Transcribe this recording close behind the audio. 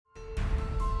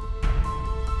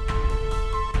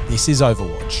This is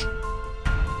Overwatch.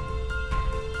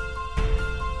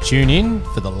 Tune in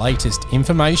for the latest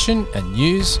information and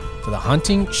news for the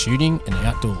hunting, shooting and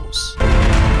outdoors.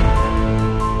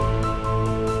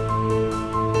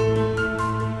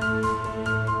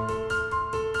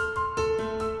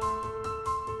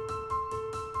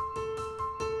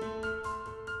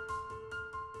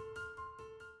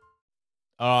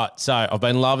 All right, so I've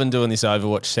been loving doing this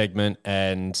Overwatch segment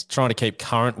and trying to keep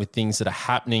current with things that are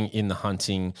happening in the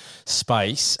hunting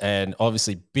space. And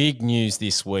obviously big news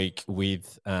this week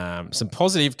with some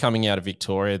positive coming out of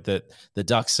Victoria that the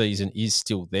duck season is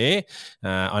still there.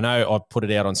 I know I've put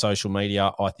it out on social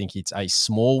media. I think it's a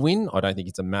small win. I don't think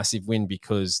it's a massive win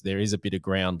because there is a bit of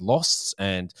ground lost.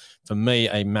 And for me,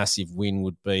 a massive win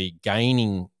would be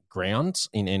gaining ground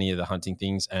in any of the hunting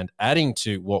things and adding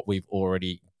to what we've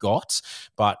already got,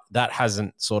 but that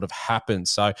hasn't sort of happened.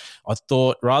 So I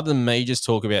thought rather than me just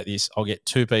talk about this, I'll get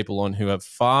two people on who have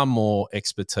far more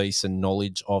expertise and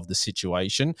knowledge of the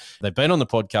situation. They've been on the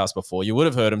podcast before. You would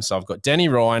have heard them. So I've got Danny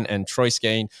Ryan and Troy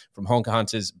Skeen from Honker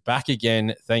Hunters back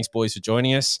again. Thanks, boys, for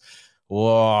joining us.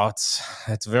 What?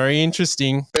 That's very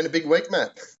interesting. Been a big week,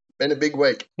 Matt. Been a big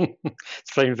week.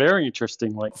 It's been very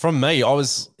interesting week. From me, I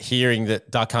was hearing that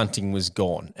duck hunting was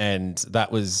gone, and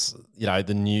that was,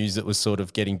 the news that was sort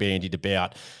of getting bandied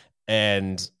about.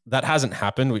 And that hasn't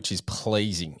happened, which is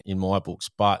pleasing in my books.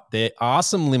 But there are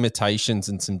some limitations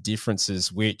and some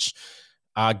differences which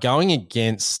are going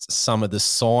against some of the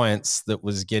science that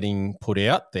was getting put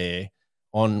out there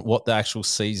on what the actual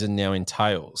season now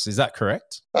entails. Is that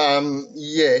correct?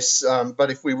 Yes, but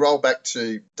if we roll back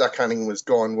to duck hunting was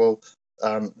gone, well,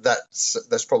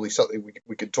 that's probably something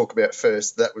we could talk about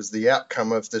first. That was the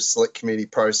outcome of the select committee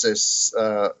process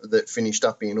that finished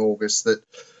up in August, that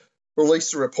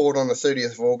released a report on the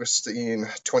 30th of August in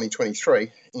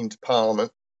 2023 into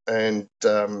Parliament, and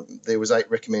there was 8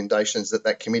 recommendations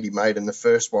that committee made, and the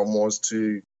first one was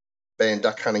to ban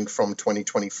duck hunting from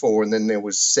 2024, and then there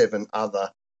was 7 other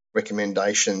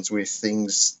recommendations with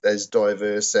things as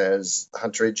diverse as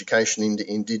hunter education into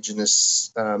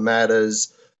Indigenous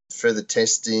matters, further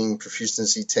testing,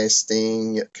 proficiency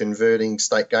testing, converting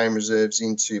state game reserves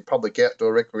into public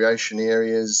outdoor recreation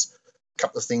areas, a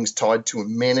couple of things tied to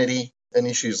amenity and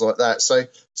issues like that.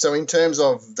 So in terms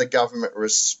of the government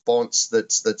response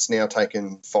that's now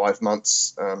taken 5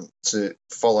 months to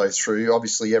follow through,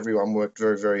 obviously everyone worked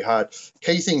very, very hard.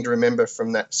 Key thing to remember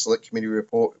from that select committee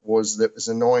report was that it was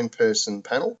a 9-person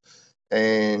panel,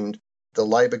 and the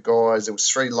Labor guys, there was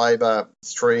 3 Labor,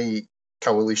 3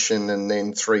 Coalition, and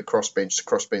then 3 crossbench. The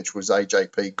crossbench was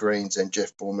AJP Greens and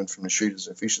Jeff Borman from the Shooters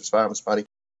and Fishers Farmers Party.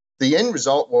 The end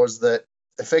result was that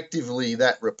effectively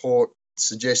that report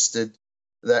suggested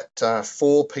that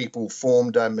 4 people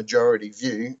formed a majority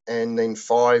view, and then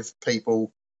 5 people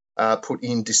put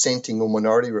in dissenting or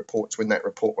minority reports when that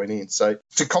report went in. So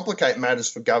to complicate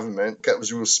matters for government, that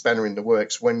was a real spanner in the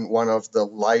works when one of the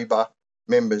Labor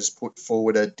members put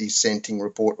forward a dissenting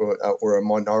report or a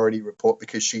minority report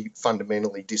because she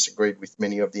fundamentally disagreed with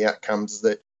many of the outcomes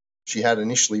that she had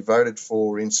initially voted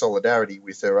for in solidarity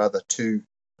with her other 2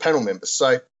 panel members.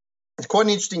 So it's quite an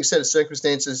interesting set of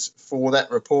circumstances for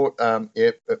that report.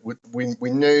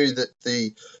 We knew that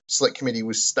the select committee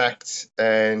was stacked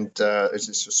and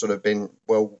it's sort of been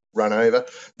well run over.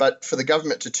 But for the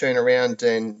government to turn around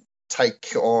and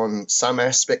take on some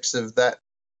aspects of that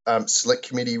select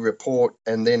committee report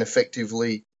and then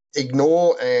effectively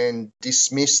ignore and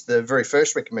dismiss the very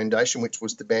first recommendation, which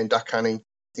was to ban duck hunting,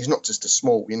 is not just a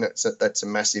small win. That's a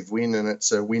massive win, and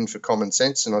it's a win for common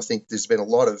sense. And I think there's been a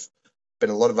lot of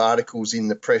articles in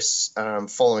the press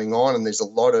following on, and there's a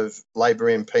lot of Labor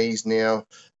MPs now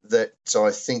that I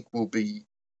think will be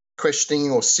questioning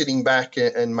or sitting back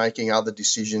and making other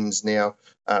decisions now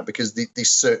because this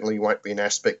certainly won't be an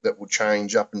aspect that will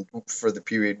change up and for the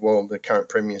period while the current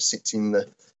Premier sits in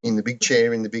the big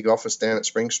chair in the big office down at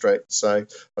Spring Street. So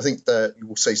I think that you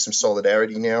will see some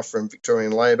solidarity now from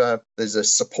Victorian Labor. There's a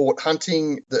support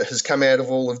hunting that has come out of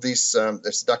all of this.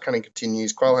 As duck hunting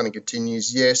continues, quail hunting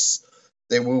continues, yes,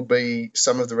 there will be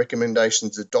some of the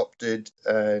recommendations adopted,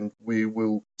 and we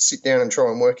will sit down and try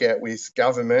and work out with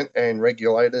government and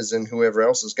regulators and whoever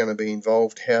else is going to be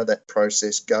involved how that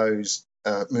process goes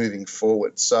moving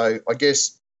forward. So I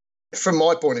guess from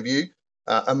my point of view,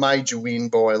 a major win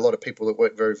by a lot of people that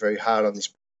worked very, very hard on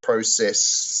this process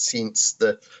since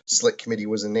the select committee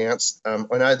was announced. I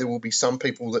know there will be some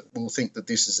people that will think that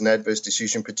this is an adverse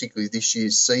decision, particularly this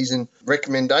year's season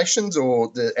recommendations or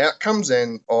the outcomes,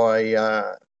 and I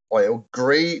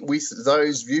agree with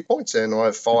those viewpoints, and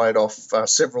I've fired off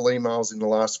several emails in the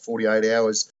last 48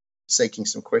 hours seeking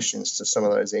some questions to some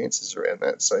of those answers around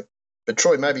that. So But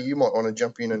Troy, maybe you might want to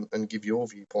jump in and give your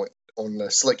viewpoint on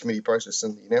the select committee process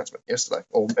and the announcement yesterday,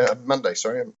 or Monday,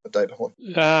 sorry, I'm a day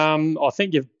behind. I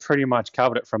think you've pretty much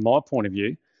covered it from my point of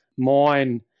view.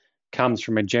 Mine comes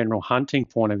from a general hunting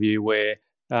point of view where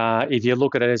if you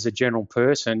look at it as a general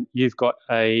person, you've got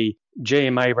a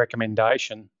GMA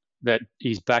recommendation that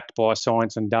is backed by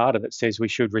science and data that says we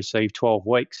should receive 12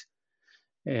 weeks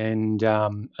and a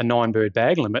 9-bird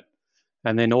bag limit.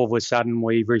 And then all of a sudden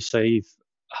we receive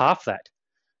half that.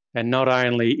 And not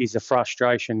only is the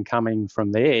frustration coming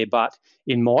from there, but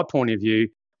in my point of view,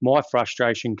 my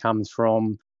frustration comes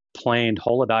from planned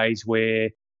holidays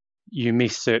where you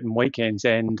miss certain weekends.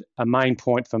 And a main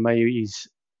point for me is,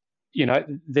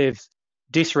 they've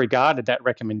disregarded that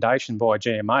recommendation by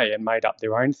GMA and made up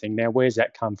their own thing. Now, where's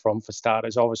that come from for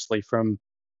starters? Obviously from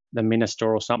the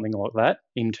minister or something like that,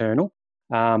 internal.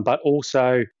 But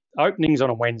also openings on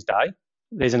a Wednesday.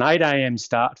 There's an 8 a.m.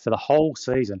 start for the whole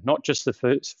season, not just the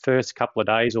first couple of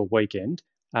days or weekend.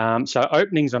 So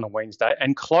openings on a Wednesday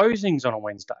and closings on a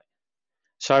Wednesday.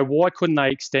 So why couldn't they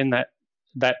extend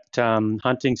that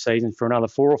hunting season for another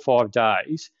 4 or 5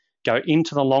 days, go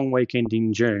into the long weekend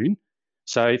in June,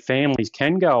 so families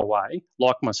can go away,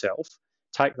 like myself,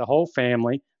 take the whole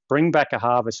family, bring back a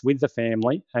harvest with the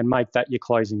family and make that your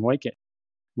closing weekend.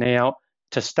 Now,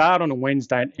 to start on a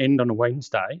Wednesday and end on a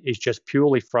Wednesday is just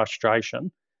purely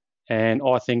frustration. And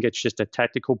I think it's just a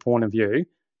tactical point of view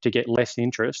to get less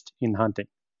interest in hunting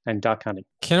and duck hunting.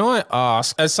 Can I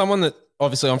ask, as someone that,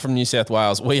 obviously I'm from New South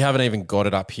Wales, we haven't even got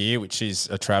it up here, which is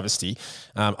a travesty,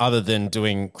 other than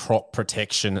doing crop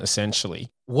protection essentially.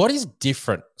 What is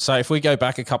different? So if we go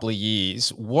back a couple of years,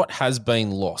 what has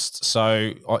been lost?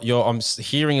 So I'm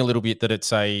hearing a little bit that it's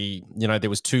there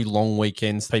was 2 long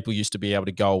weekends people used to be able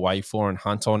to go away for and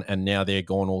hunt on, and now they're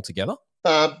gone altogether.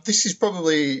 This is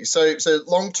probably, so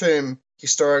long-term,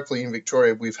 historically in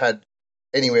Victoria, we've had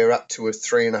anywhere up to a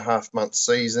 3.5 month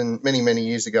season. Many, many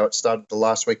years ago, it started the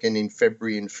last weekend in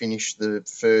February and finished the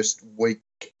first week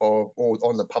or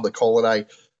on the public holiday,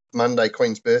 Monday,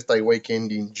 Queen's birthday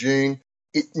weekend in June.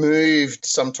 It moved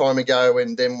some time ago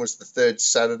and then was the third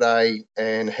Saturday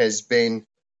and has been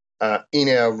in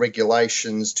our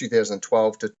regulations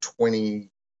 2012 to 22.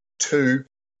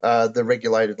 The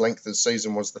regulated length of the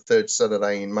season was the third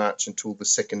Saturday in March until the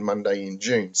second Monday in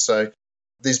June. So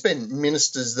there's been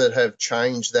ministers that have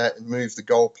changed that and moved the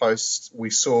goalposts. We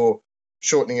saw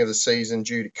shortening of the season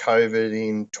due to COVID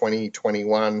in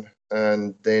 2021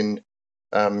 and then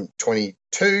 22.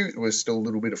 There was still a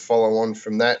little bit of follow-on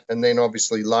from that. And then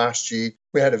obviously last year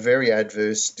we had a very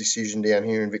adverse decision down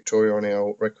here in Victoria on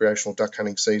our recreational duck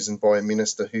hunting season by a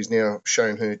minister who's now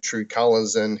shown her true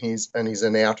colours and he's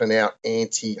an out-and-out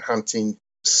anti-hunting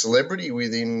celebrity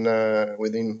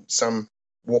within some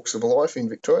walks of life in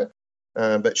Victoria.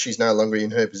 But she's no longer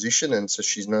in her position, and so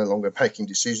she's no longer making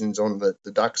decisions on the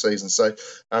duck season. So,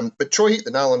 but Troy hit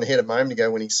the nail on the head a moment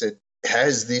ago when he said,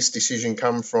 has this decision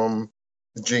come from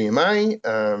the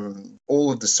GMA?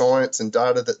 All of the science and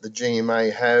data that the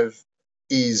GMA have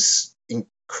is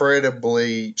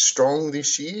incredibly strong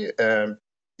this year.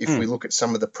 If we look at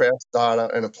some of the Prowse data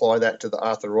and apply that to the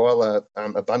Arthur Rylah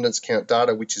abundance count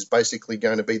data, which is basically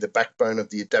going to be the backbone of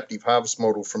the adaptive harvest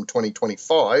model from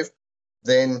 2025,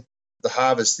 then the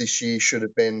harvest this year should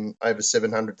have been over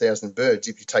 700,000 birds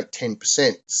if you take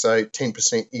 10%. So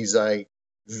 10% is a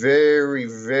very,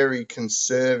 very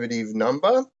conservative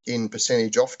number in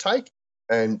percentage offtake.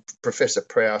 And Professor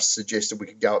Prowse suggested we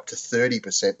could go up to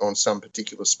 30% on some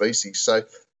particular species. So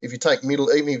if you take middle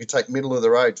of the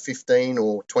road, 15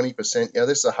 or 20%,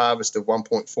 this is a harvest of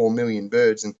 1.4 million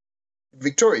birds. And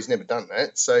Victoria's never done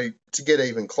that. So to get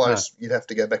even close, you'd have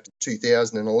to go back to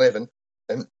 2011.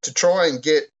 And to try and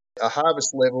get a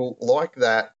harvest level like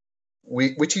that,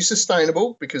 which is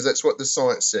sustainable because that's what the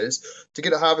science says, to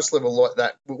get a harvest level like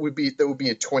that, there would be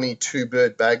a 22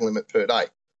 bird bag limit per day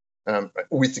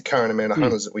with the current amount of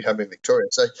hunters that we have in Victoria.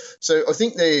 So I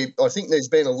think there's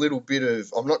been a little bit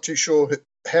of, I'm not too sure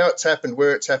how it's happened,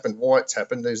 where it's happened, why it's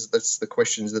happened. That's the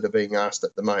questions that are being asked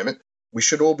at the moment. We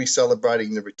should all be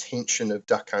celebrating the retention of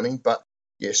duck hunting, but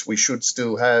yes, we should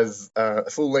still have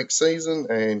a full-length season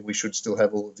and we should still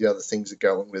have all of the other things that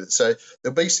go along with it. So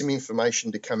there'll be some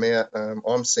information to come out.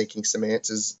 I'm seeking some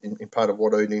answers in part of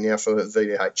what I do now for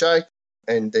VDHA,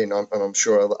 and then I'm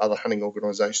sure other hunting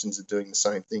organisations are doing the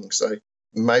same thing. So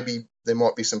maybe there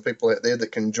might be some people out there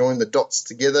that can join the dots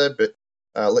together, but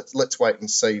let's wait and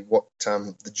see what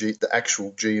the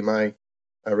actual GMA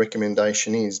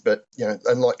recommendation is. But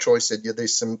and like Troy said,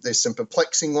 there's some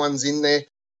perplexing ones in there.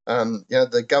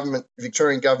 The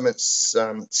Victorian government's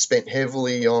spent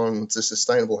heavily on the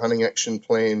Sustainable Hunting Action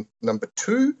Plan number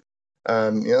 2,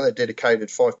 They dedicated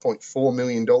 $5.4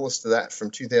 million to that from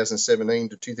 2017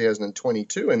 to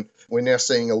 2022. And we're now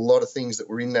seeing a lot of things that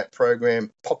were in that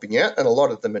program popping out, and a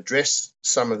lot of them address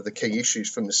some of the key issues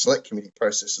from the select committee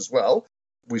process as well.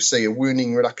 We see a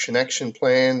wounding reduction action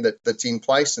plan that's in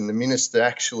place, and the minister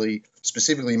actually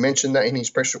specifically mentioned that in his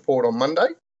press report on Monday.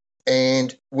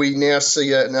 And we now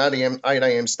see an 8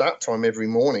 a.m. start time every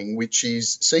morning, which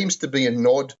seems to be a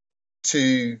nod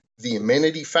to the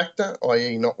amenity factor,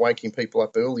 i.e. not waking people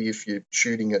up early if you're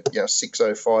shooting at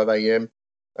 6:05 a.m.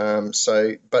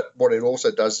 But what it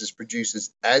also does is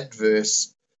produces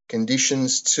adverse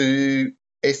conditions to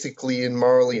ethically and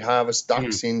morally harvest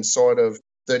ducks inside of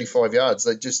 35 yards.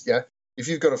 They just, if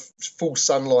you've got a full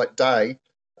sunlight day,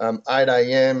 8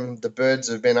 a.m., the birds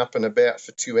have been up and about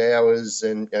for 2 hours,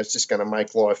 and it's just going to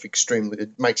make life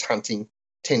it makes hunting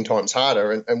 10 times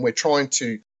harder. And we're trying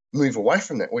to move away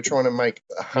from that. We're trying to make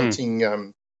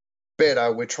hunting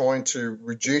better. We're trying to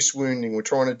reduce wounding. We're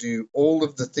trying to do all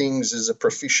of the things as a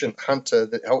proficient hunter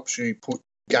that helps you put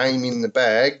game in the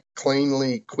bag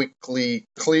cleanly, quickly,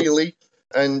 clearly.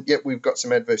 And yet we've got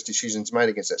some adverse decisions made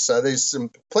against that. So there's some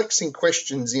perplexing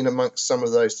questions in amongst some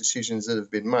of those decisions that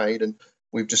have been made, and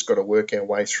we've just got to work our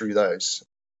way through those.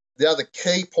 The other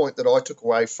key point that I took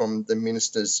away from the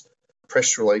minister's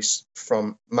press release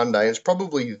from Monday is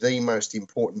probably the most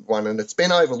important one, and it's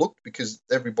been overlooked because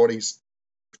everybody's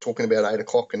talking about 8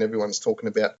 o'clock and everyone's talking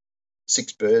about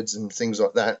 6 birds and things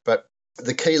like that. But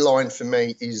the key line for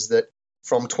me is that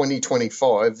from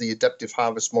 2025, the adaptive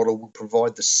harvest model will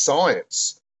provide the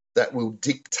science that will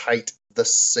dictate the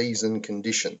season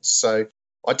conditions. So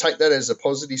I take that as a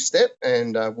positive step,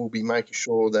 and we'll be making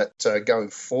sure that going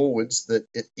forwards that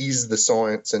it is the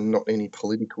science and not any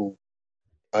political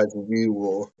overview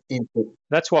or input.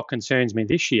 That's what concerns me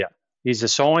this year, is the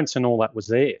science and all that was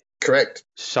there. Correct.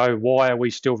 So why are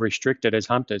we still restricted as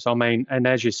hunters? I mean, and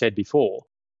as you said before,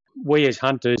 we as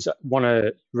hunters want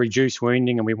to reduce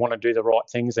wounding and we want to do the right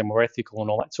things and we're ethical and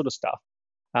all that sort of stuff.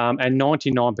 And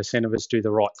 99% of us do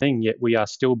the right thing, yet we are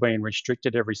still being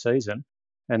restricted every season.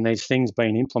 And there's things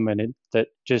being implemented that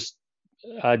just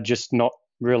are just not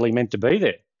really meant to be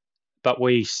there. But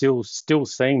we still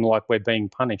seem like we're being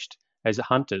punished as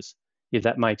hunters, if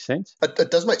that makes sense.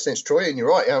 It does make sense, Troy, and you're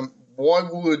right. Why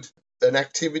would an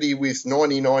activity with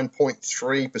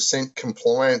 99.3%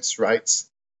 compliance rates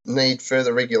need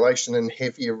further regulation and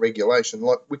heavier regulation?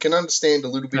 Like, we can understand a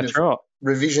little bit of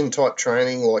revision type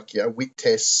training, like WIT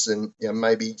tests and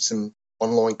maybe some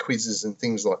online quizzes and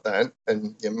things like that,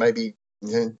 and maybe I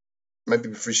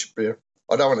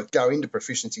don't want to go into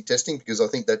proficiency testing because I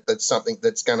think that's something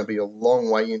that's going to be a long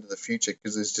way into the future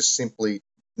because there's just simply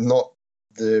not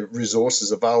the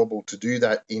resources available to do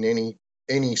that in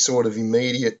any sort of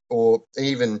immediate or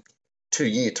even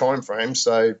 2-year time frame.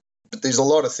 So, but there's a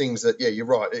lot of things that, you're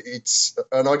right.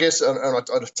 And I guess, and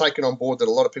I've taken on board that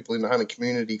a lot of people in the hunting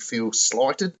community feel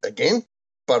slighted again.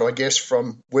 But I guess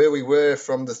from where we were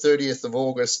from the 30th of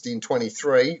August in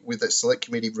 23 with that select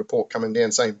committee report coming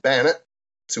down saying ban it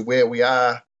to where we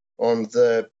are on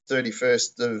the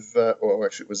 31st of, or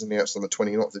actually it was announced on the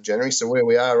 29th of January. So where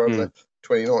we are on the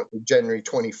 29th of January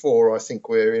 24, I think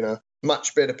we're in a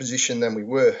much better position than we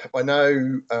were. I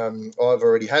know I've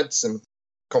already had some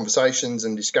conversations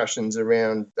and discussions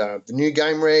around the new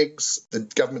game regs. The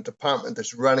government department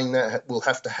that's running that will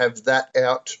have to have that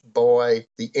out by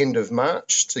the end of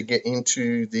March to get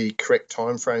into the correct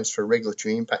timeframes for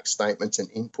regulatory impact statements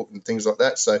and input and things like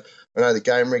that. So I know the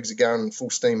game regs are going full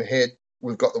steam ahead.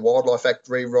 We've got the Wildlife Act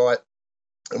rewrite,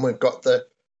 and we've got the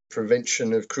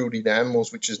Prevention of Cruelty to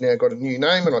Animals, which has now got a new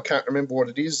name, and I can't remember what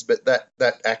it is, but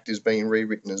that act is being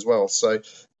rewritten as well. So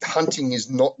hunting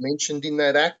is not mentioned in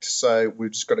that act, so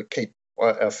we've just got to keep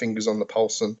our fingers on the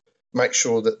pulse and make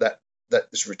sure that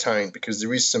is retained, because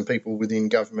there is some people within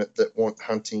government that want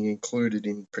hunting included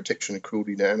in protection of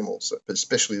cruelty to animals,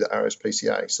 especially the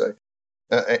RSPCA. So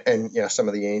and some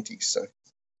of the antis. So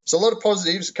it's a lot of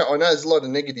positives. I know there's a lot of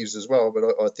negatives as well, but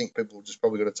I think people have just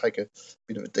probably got to take a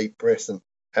bit of a deep breath and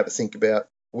have a think about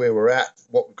where we're at,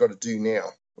 what we've got to do now.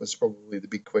 That's probably the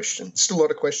big question. Still a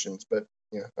lot of questions, but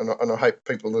and I hope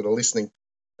people that are listening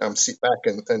sit back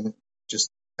and just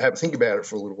have a think about it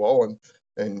for a little while, and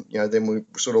then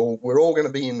we're all going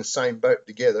to be in the same boat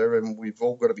together, and we've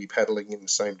all got to be paddling in the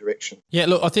same direction. Yeah,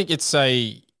 look, I think it's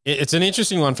an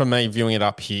interesting one for me viewing it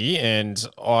up here, and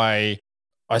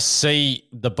I see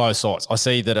the both sides. I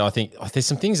see that I think there's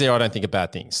some things there I don't think are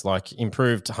bad things, like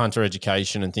improved hunter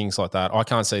education and things like that. I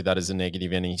can't see that as a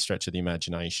negative any stretch of the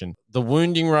imagination. The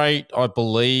wounding rate, I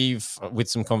believe, with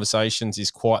some conversations,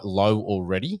 is quite low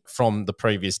already from the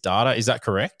previous data. Is that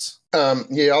correct?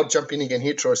 I'll jump in again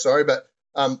here, Troy. Sorry, but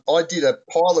I did a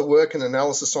pile of work and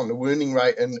analysis on the wounding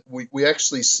rate, and we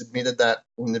actually submitted that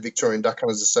in the Victorian Duck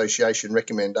Hunters Association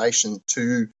recommendation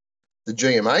to the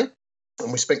GMA,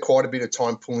 and we spent quite a bit of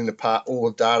time pulling apart all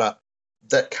the data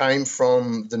that came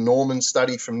from the Norman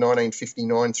study from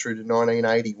 1959 through to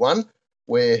 1981,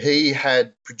 where he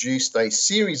had produced a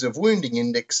series of wounding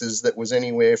indexes that was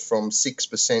anywhere from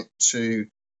 6% to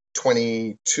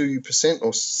 22%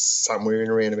 or somewhere in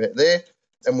around about there.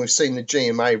 And we've seen the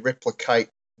GMA replicate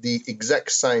the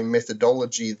exact same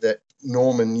methodology that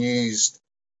Norman used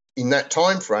in that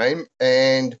time frame,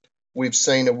 and we've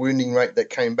seen a wounding rate that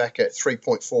came back at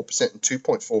 3.4% and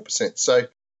 2.4%. So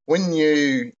when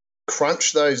you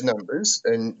crunch those numbers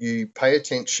and you pay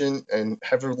attention and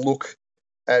have a look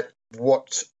at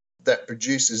what that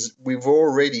produces, we've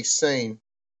already seen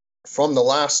from the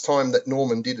last time that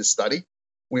Norman did a study,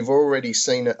 we've already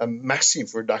seen a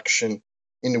massive reduction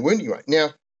in the wounding rate. Now,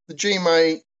 the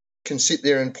GMA can sit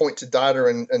there and point to data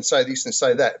and say this and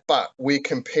say that, but we're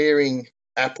comparing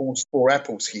apples for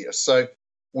apples here. So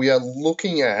we are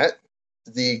looking at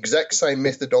the exact same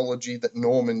methodology that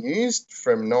Norman used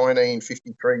from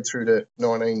 1953 through to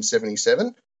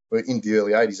 1977, or in the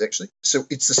early 80s, actually. So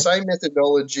it's the same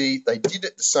methodology. They did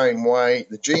it the same way.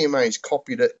 The GMA's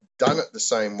copied it, done it the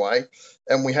same way.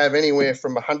 And we have anywhere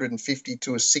from 150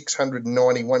 to a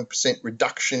 691%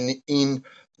 reduction in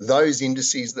those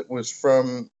indices that was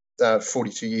from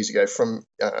 42 years ago, from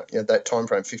that time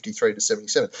frame, 53 to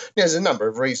 77. Now, there's a number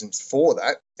of reasons for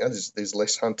that. There's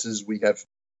less hunters. We have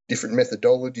different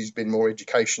methodologies, been more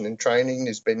education and training.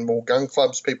 There's been more gun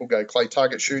clubs. People go clay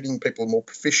target shooting. People are more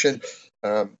proficient.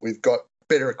 We've got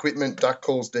better equipment, duck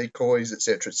calls, decoys, et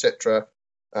cetera.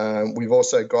 We've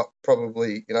also got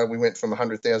probably, we went from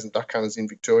 100,000 duck hunters in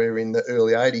Victoria in the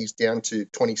early 80s down to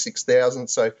 26,000.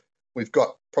 So we've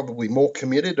got probably a more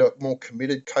committed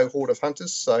cohort of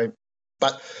hunters. So,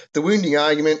 but the wounding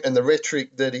argument and the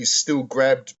rhetoric that is still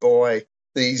grabbed by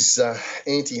these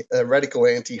radical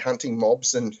anti-hunting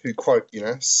mobs and who quote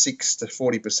 6 to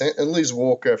 40%. And Liz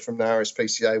Walker from the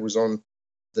RSPCA was on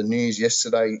the news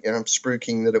yesterday,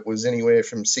 spruiking that it was anywhere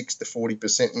from 6 to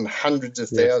 40%, and hundreds of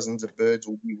thousands of birds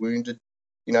will be wounded.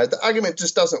 The argument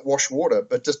just doesn't wash water,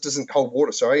 but just doesn't hold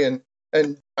water. Sorry,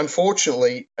 and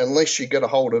unfortunately, unless you get a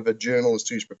hold of a journalist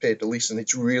who's prepared to listen,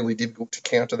 it's really difficult to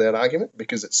counter that argument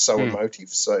because it's so emotive.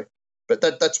 So. But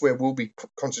that's where we'll be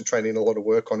concentrating a lot of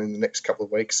work on in the next couple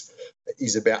of weeks,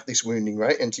 is about this wounding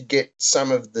rate and to get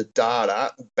some of the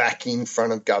data back in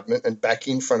front of government and back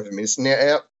in front of the minister. Now,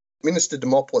 our Minister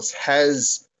Demopoulos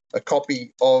has a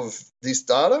copy of this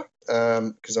data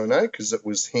because it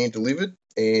was hand-delivered,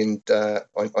 and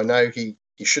I know he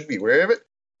should be aware of it,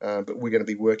 but we're going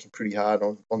to be working pretty hard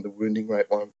on the wounding rate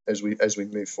one as we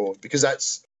move forward, because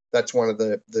that's one of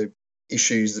the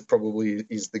issues that probably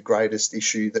is the greatest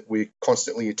issue that we're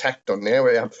constantly attacked on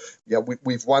now.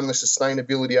 We've won the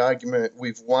sustainability argument.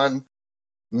 We've won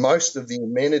most of the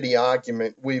amenity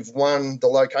argument. We've won the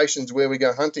locations where we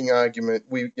go hunting argument.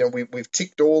 We've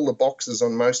ticked all the boxes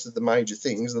on most of the major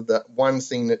things. The one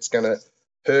thing that's going to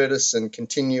hurt us and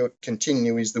continue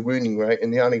is the wounding rate,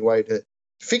 and the only way to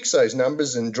fix those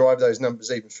numbers and drive those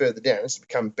numbers even further down is to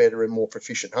become better and more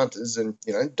proficient hunters. And,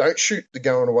 don't shoot the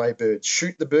going away birds.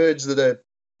 Shoot the birds that are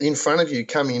in front of you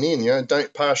coming in.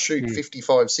 Don't pass shoot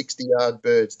 55, 60-yard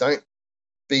birds. Don't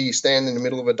be standing in the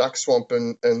middle of a duck swamp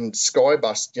and sky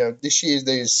bust. This year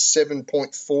there's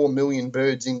 7.4 million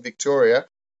birds in Victoria.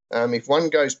 If one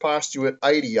goes past you at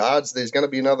 80 yards, there's going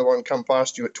to be another one come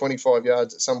past you at 25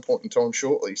 yards at some point in time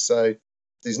shortly. So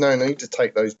there's no need to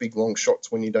take those big, long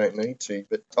shots when you don't need to.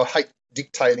 But I hate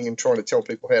dictating and trying to tell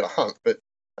people how to hunt, but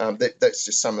that's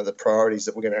just some of the priorities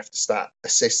that we're going to have to start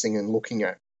assessing and looking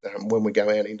at when we go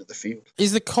out into the field.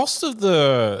 Is the cost of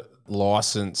the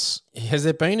licence, has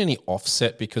there been any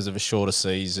offset because of a shorter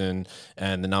season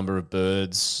and the number of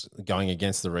birds going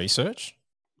against the research?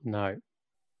 No.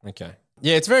 Okay.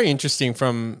 Yeah, it's very interesting.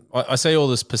 I see all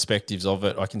these perspectives of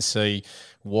it. I can see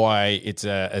why it's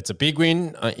a big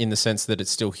win in the sense that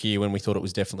it's still here when we thought it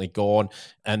was definitely gone.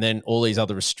 And then all these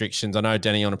other restrictions. I know,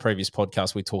 Danny, on a previous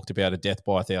podcast, we talked about a death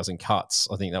by 1,000 cuts.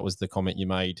 I think that was the comment you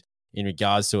made in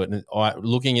regards to it. And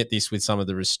looking at this with some of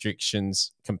the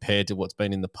restrictions compared to what's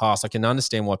been in the past, I can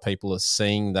understand why people are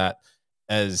seeing that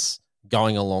as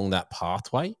going along that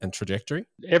pathway and trajectory.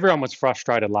 Everyone was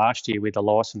frustrated last year with the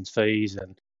licence fees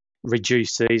and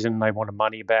reduced season. They wanted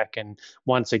money back. And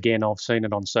once again, I've seen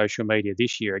it on social media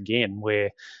this year again,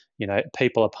 where,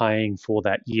 people are paying for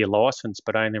that year license,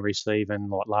 but only receiving,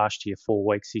 like last year, 4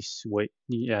 weeks. This week,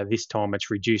 this time it's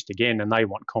reduced again, and they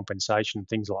want compensation,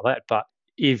 things like that. But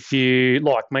if you,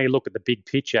 like me, look at the big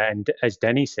picture, and as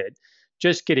Danny said,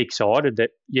 just get excited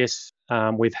that, yes,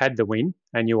 we've had the win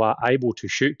and you are able to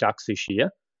shoot ducks this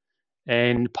year,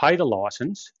 and pay the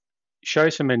licence, show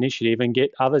some initiative and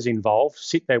get others involved,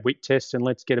 sit their wit test and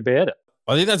let's get about it.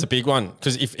 I think that's a big one,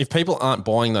 because if people aren't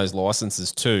buying those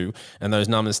licenses too and those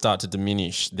numbers start to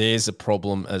diminish, there's a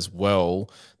problem as well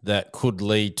that could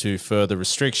lead to further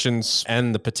restrictions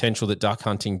and the potential that duck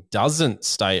hunting doesn't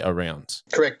stay around.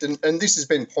 Correct. And this has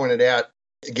been pointed out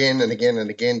again and again and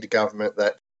again to government,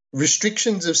 that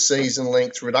restrictions of season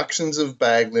length, reductions of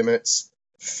bag limits,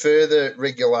 further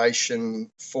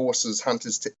regulation forces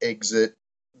hunters to exit.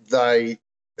 They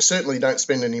certainly don't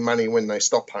spend any money when they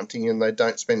stop hunting, and they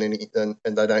don't spend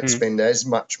spend as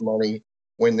much money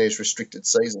when there's restricted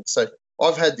seasons. So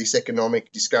I've had this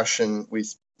economic discussion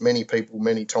with many people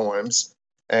many times,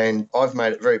 and I've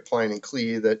made it very plain and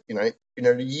clear that, in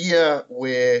a year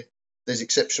where there's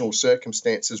exceptional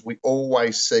circumstances, we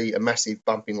always see a massive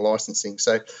bump in licensing.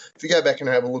 So if you go back and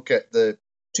have a look at the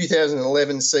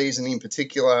 2011 season in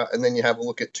particular, and then you have a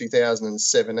look at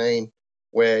 2017,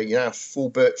 where,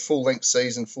 full length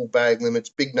season, full bag limits,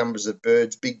 big numbers of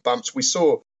birds, big bumps. We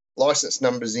saw license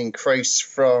numbers increase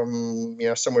from,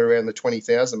 somewhere around the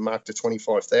 20,000 mark to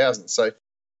 25,000. So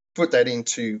put that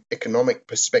into economic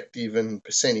perspective and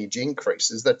percentage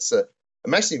increases, that's a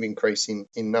massive increase in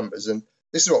numbers. And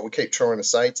this is what we keep trying to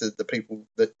say to the people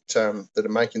that are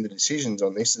making the decisions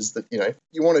on this, is that,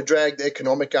 you want to drag the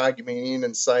economic argument in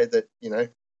and say that,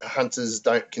 hunters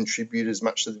don't contribute as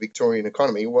much to the Victorian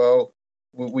economy. Well,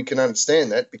 we can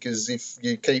understand that, because if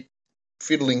you keep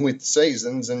fiddling with the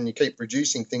seasons and you keep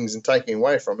reducing things and taking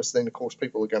away from us, then, of course,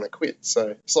 people are going to quit. So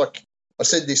it's like, I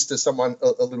said this to someone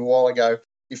a little while ago,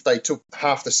 if they took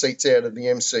half the seats out of the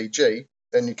MCG,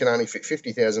 then you can only fit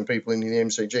 50,000 people into the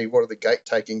MCG. What are the gate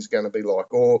takings going to be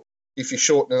like? Or if you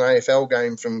shorten an AFL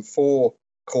game from 4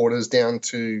 quarters down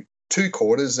to 2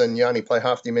 quarters and you only play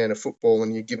half the amount of football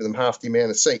and you give them half the amount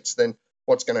of seats, then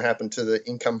what's going to happen to the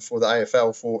income for the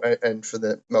AFL and for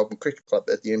the Melbourne Cricket Club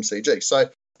at the MCG? So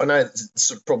I know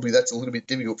probably that's a little bit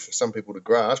difficult for some people to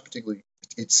grasp, particularly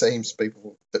it seems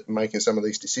people that are making some of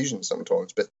these decisions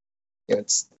sometimes. But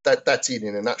that's it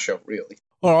in a nutshell, really.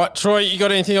 All right, Troy, you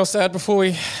got anything else to add before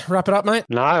we wrap it up, mate?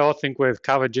 No, I think we've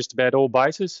covered just about all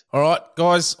bases. All right,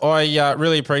 guys, I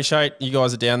really appreciate you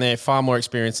guys are down there, far more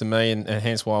experience than me, and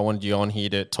hence why I wanted you on here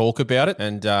to talk about it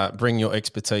and bring your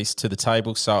expertise to the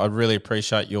table. So I really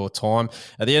appreciate your time.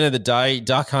 At the end of the day,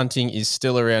 duck hunting is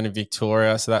still around in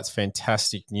Victoria, so that's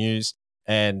fantastic news.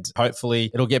 And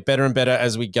hopefully it'll get better and better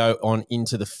as we go on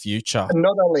into the future. And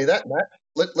not only that, Matt,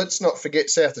 let's not forget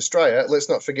South Australia. Let's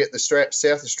not forget the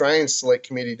South Australian Select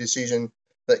Committee decision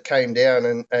that came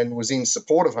down and was in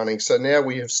support of hunting. So now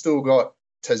we have still got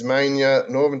Tasmania,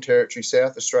 Northern Territory,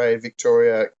 South Australia,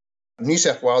 Victoria, New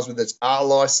South Wales with its R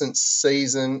licence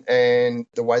season and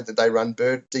the way that they run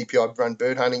DPI run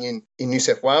bird hunting in New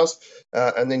South Wales.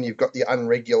 And then you've got the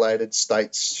unregulated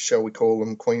states, shall we call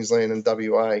them, Queensland and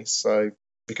WA. So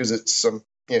because it's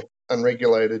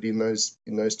unregulated in those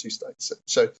 2 states.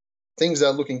 So things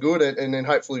are looking good, and then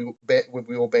hopefully when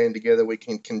we all band together, we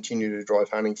can continue to drive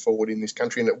hunting forward in this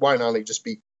country. And it won't only just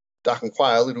be duck and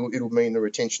quail, it'll mean the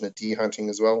retention of deer hunting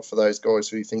as well for those guys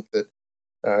who think that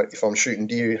if I'm shooting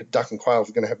deer, duck and quail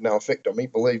is going to have no effect on me.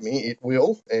 Believe me, it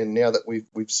will. And now that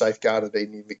we've safeguarded it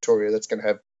in Victoria, that's going to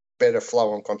have better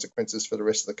flow-on consequences for the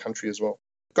rest of the country as well.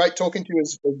 Great talking to you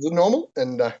as normal,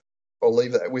 and I'll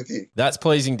leave that with you. That's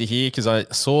pleasing to hear, because I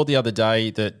saw the other day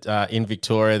that in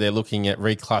Victoria they're looking at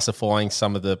reclassifying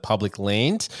some of the public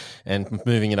land and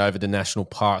moving it over to national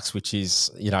parks, which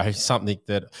is, something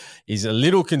that is a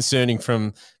little concerning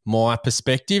from my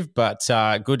perspective, but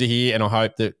good to hear. And I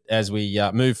hope that as we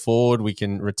move forward, we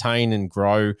can retain and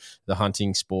grow the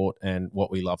hunting sport and what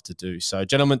we love to do. So,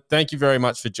 gentlemen, thank you very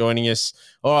much for joining us.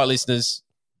 All right, listeners,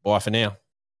 bye for now.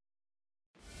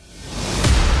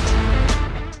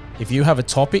 If you have a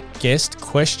topic, guest,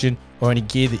 question, or any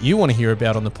gear that you want to hear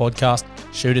about on the podcast,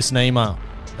 shoot us an email,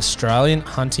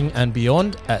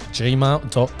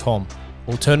 australianhuntingandbeyond@gmail.com.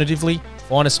 Alternatively,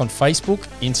 find us on Facebook,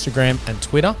 Instagram, and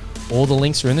Twitter. All the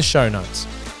links are in the show notes.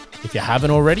 If you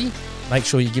haven't already, make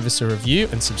sure you give us a review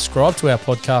and subscribe to our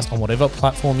podcast on whatever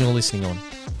platform you're listening on.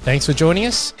 Thanks for joining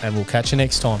us, and we'll catch you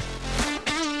next time.